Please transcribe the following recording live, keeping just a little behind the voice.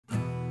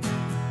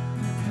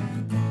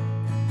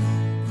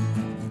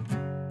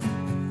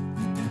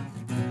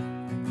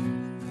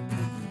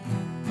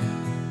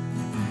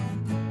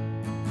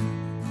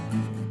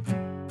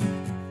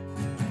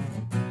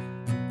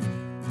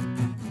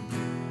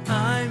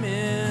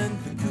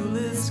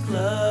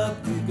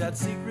got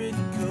secret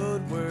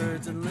code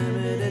words and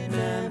limited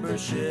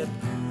membership.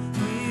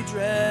 We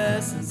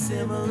dress in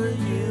similar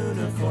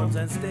uniforms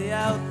and stay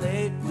out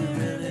late. We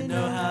really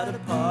know how to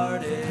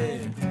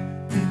party.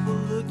 People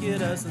look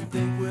at us and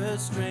think we're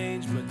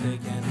strange, but they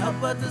can't help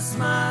but to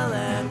smile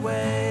and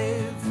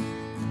wave.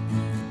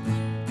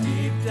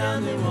 Deep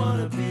down they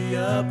wanna be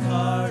a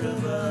part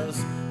of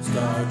us.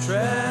 Star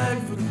Trek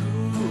for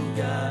cool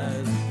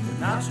guys. We're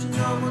not your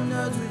normal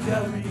nerds, we've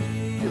got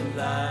real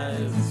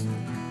lives.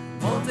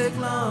 Won't take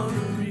long to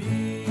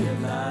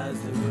realize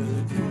that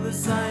we're the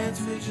coolest science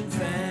fiction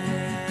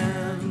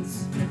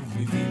fans.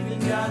 We've even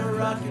got a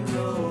rock and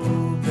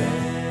roll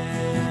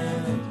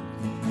band.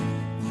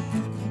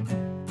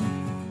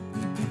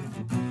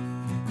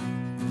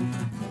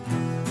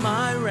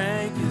 My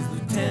rank is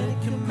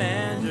Lieutenant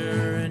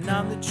Commander, and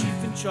I'm the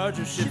chief in charge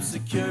of ship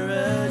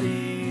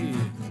security.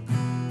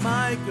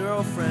 My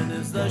girlfriend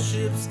is the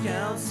ship's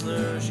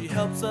counselor. She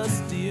helps us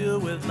deal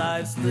with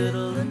life's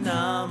little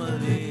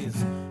anomalies.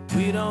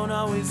 We don't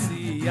always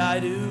see eye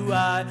to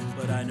eye,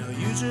 but I know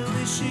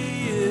usually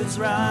she is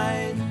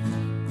right.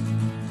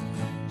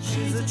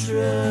 She's a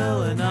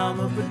Trill and I'm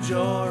a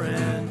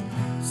Bajoran.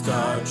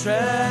 Star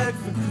Trek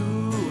for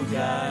cool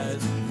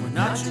guys. We're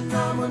not your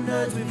normal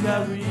nerds, we've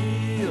got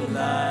real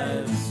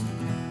lives.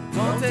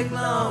 Won't take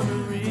long to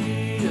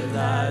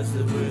realize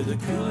that we're the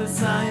coolest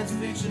science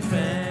fiction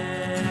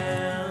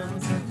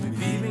fans.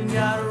 We've even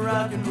got a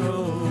rock and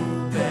roll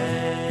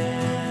band.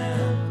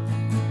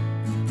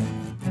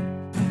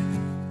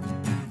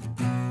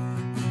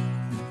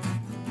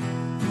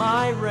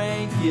 My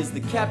rank is the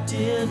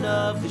captain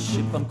of the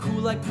ship. I'm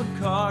cool like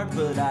Picard,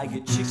 but I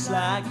get chicks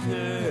like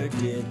Kirk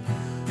did.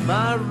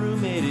 My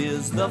roommate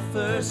is the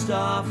first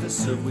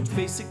officer, which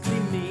basically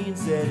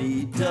means that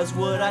he does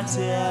what I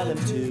tell him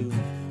to.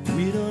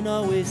 We don't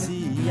always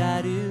see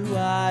eye to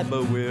eye,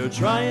 but we're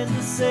trying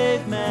to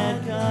save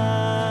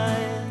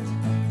mankind.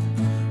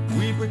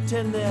 We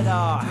pretend that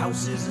our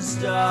house is a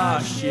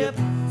starship.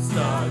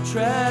 Star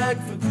Trek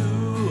for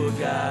cool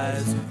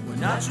guys. We're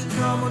not your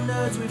normal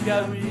nerds, we've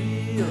got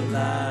real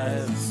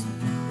lives.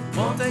 It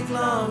won't take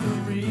long to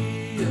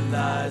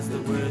realize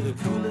that we're the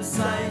coolest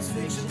science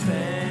fiction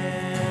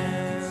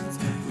fans.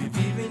 We've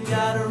even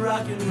got a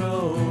rock and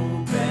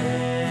roll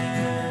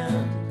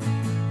band.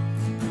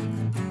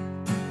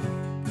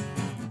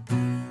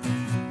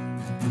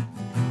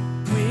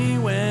 We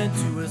went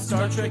to a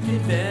Star Trek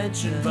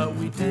convention, but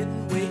we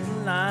didn't wait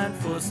in line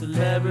for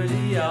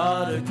celebrity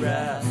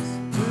autographs.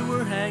 We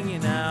were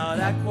hanging out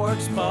at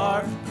Quark's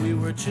bar. We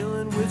were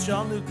chilling with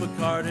Jean-Luc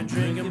Picard and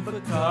drinking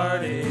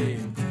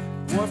Bacardi.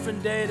 Worf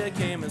and Data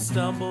came and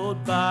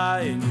stumbled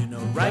by, and you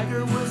know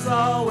Riker was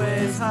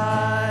always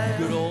high.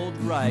 Good old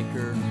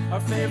Riker.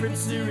 Our favorite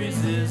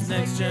series is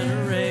Next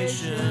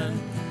Generation.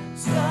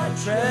 Star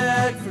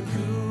Trek for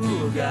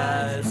cool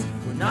guys.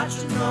 We're not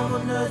your normal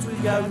nerds,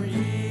 we've got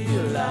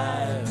real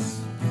lives.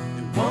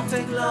 It won't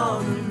take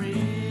long to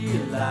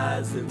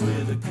realize that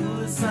we're the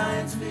coolest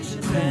science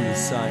fiction fans.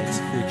 Coolest science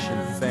fiction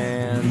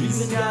fans. We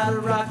even got a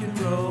rock and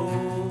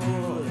roll.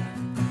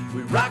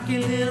 We're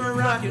rockin' in a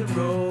rock and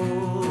roll.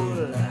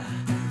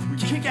 We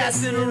kick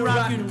ass in a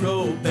rock and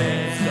roll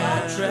band.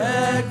 Star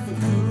Trek for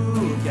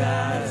cool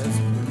guys.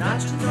 We're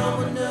not your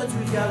normal nerds,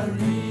 we got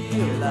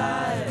real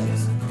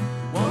lives.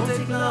 Won't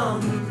take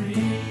long to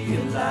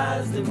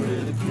realize that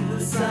we're the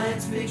coolest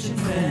science fiction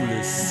fans.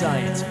 Coolest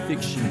science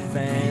fiction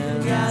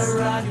fans. We got a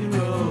rock and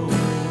roll.